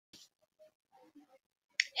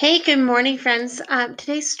Hey, good morning, friends.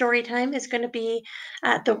 Today's story time is going to be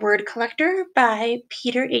The Word Collector by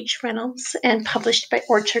Peter H. Reynolds and published by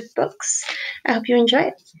Orchard Books. I hope you enjoy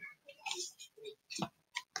it.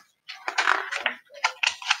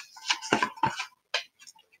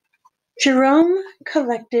 Jerome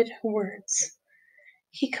collected words.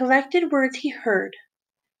 He collected words he heard.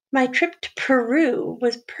 My trip to Peru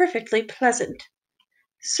was perfectly pleasant.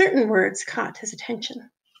 Certain words caught his attention.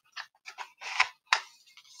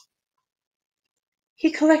 He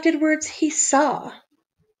collected words he saw.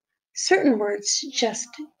 Certain words just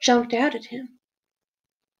jumped out at him.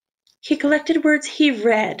 He collected words he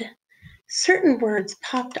read. Certain words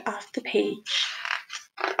popped off the page.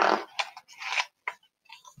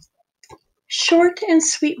 Short and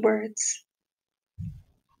sweet words.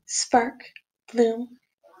 Spark, bloom,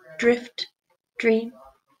 drift, dream.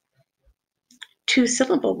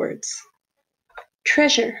 Two-syllable words.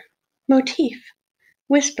 Treasure, motif,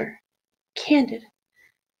 whisper, candid,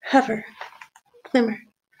 hover, glimmer.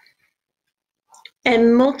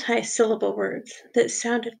 And multi-syllable words that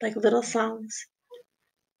sounded like little songs.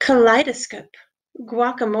 Kaleidoscope,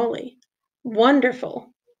 guacamole,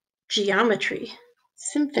 wonderful, geometry,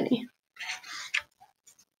 symphony.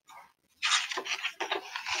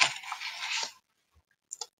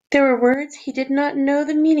 There were words he did not know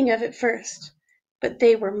the meaning of at first, but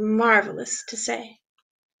they were marvelous to say.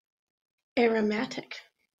 Aromatic,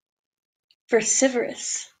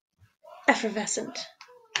 vociferous, effervescent.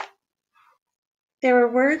 There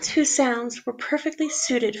were words whose sounds were perfectly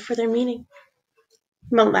suited for their meaning.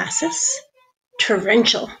 Molasses,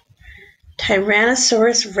 torrential,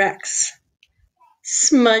 Tyrannosaurus rex,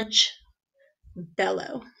 smudge,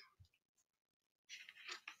 bellow.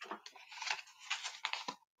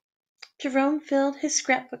 Jerome filled his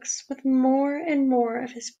scrapbooks with more and more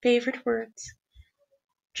of his favorite words.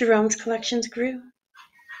 Jerome's collections grew.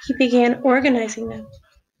 He began organizing them.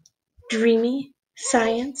 Dreamy,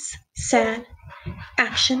 science, sad,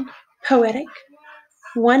 action, poetic.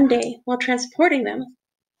 One day, while transporting them,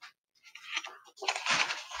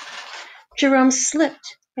 Jerome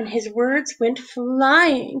slipped and his words went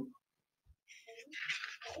flying.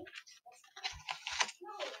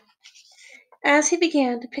 As he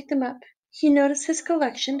began to pick them up, he noticed his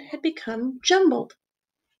collection had become jumbled.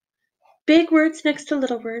 Big words next to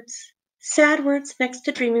little words, sad words next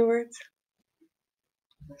to dreamy words.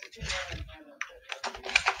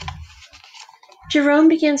 Jerome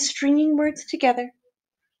began stringing words together.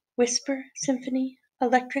 Whisper, symphony,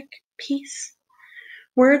 electric, peace.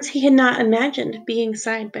 Words he had not imagined being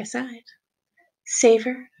side by side.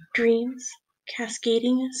 Savor, dreams,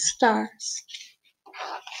 cascading stars.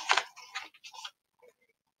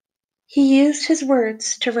 He used his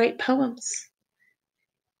words to write poems.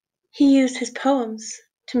 He used his poems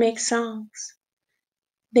to make songs.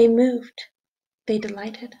 They moved. They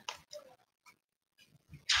delighted.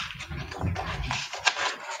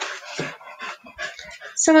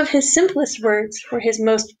 Some of his simplest words were his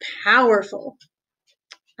most powerful.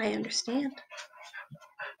 I understand.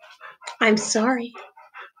 I'm sorry.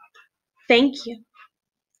 Thank you.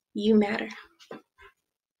 You matter.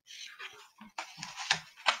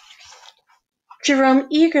 Jerome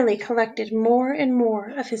eagerly collected more and more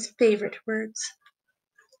of his favorite words.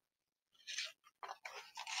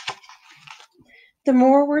 The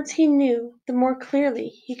more words he knew, the more clearly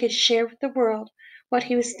he could share with the world what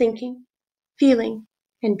he was thinking, feeling,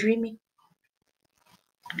 and dreaming.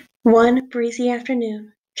 One breezy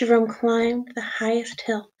afternoon, Jerome climbed the highest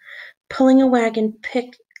hill, pulling a wagon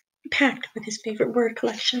packed with his favorite word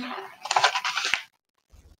collection.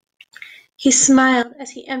 He smiled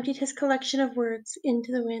as he emptied his collection of words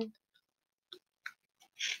into the wind.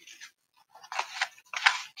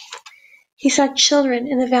 He saw children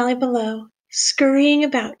in the valley below, scurrying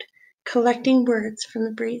about, collecting words from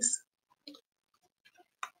the breeze.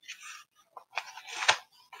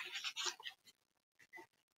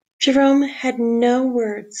 Jerome had no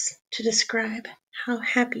words to describe how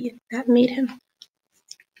happy that made him.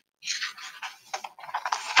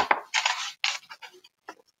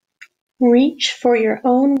 Reach for your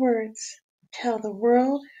own words. Tell the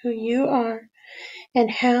world who you are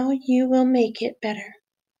and how you will make it better.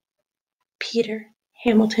 Peter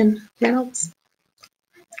Hamilton Reynolds.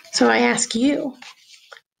 So I ask you,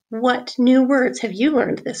 what new words have you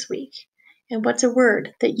learned this week? And what's a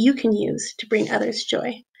word that you can use to bring others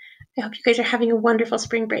joy? I hope you guys are having a wonderful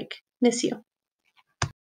spring break. Miss you.